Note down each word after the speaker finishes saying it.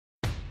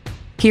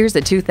Here's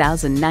a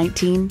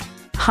 2019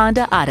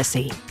 Honda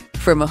Odyssey.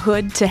 From a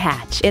hood to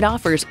hatch, it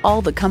offers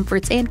all the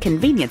comforts and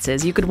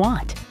conveniences you could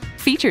want.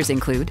 Features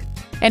include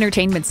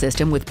entertainment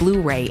system with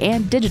Blu-ray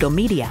and digital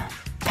media,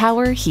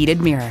 power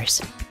heated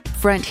mirrors,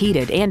 front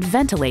heated and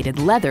ventilated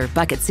leather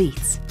bucket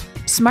seats,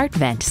 smart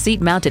vent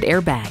seat-mounted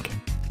airbag,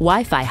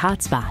 Wi-Fi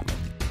hotspot,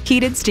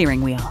 heated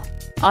steering wheel,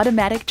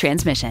 automatic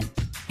transmission,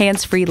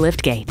 hands-free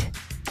liftgate,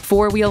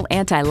 four-wheel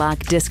anti-lock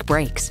disc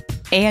brakes,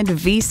 and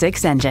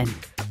V6 engine.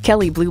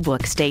 Kelley Blue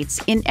Book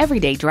states, in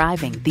everyday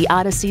driving, the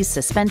Odyssey's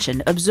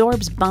suspension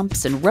absorbs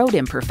bumps and road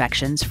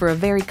imperfections for a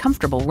very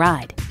comfortable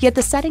ride. Yet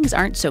the settings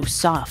aren't so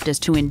soft as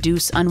to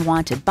induce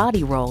unwanted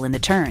body roll in the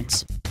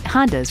turns.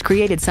 Honda's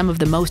created some of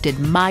the most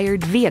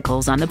admired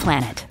vehicles on the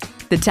planet.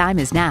 The time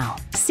is now.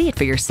 See it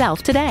for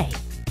yourself today.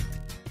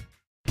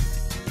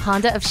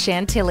 Honda of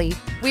Chantilly.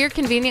 We are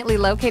conveniently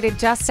located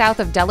just south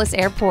of Dulles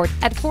Airport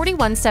at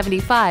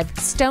 4175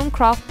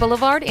 Stonecroft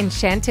Boulevard in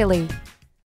Chantilly.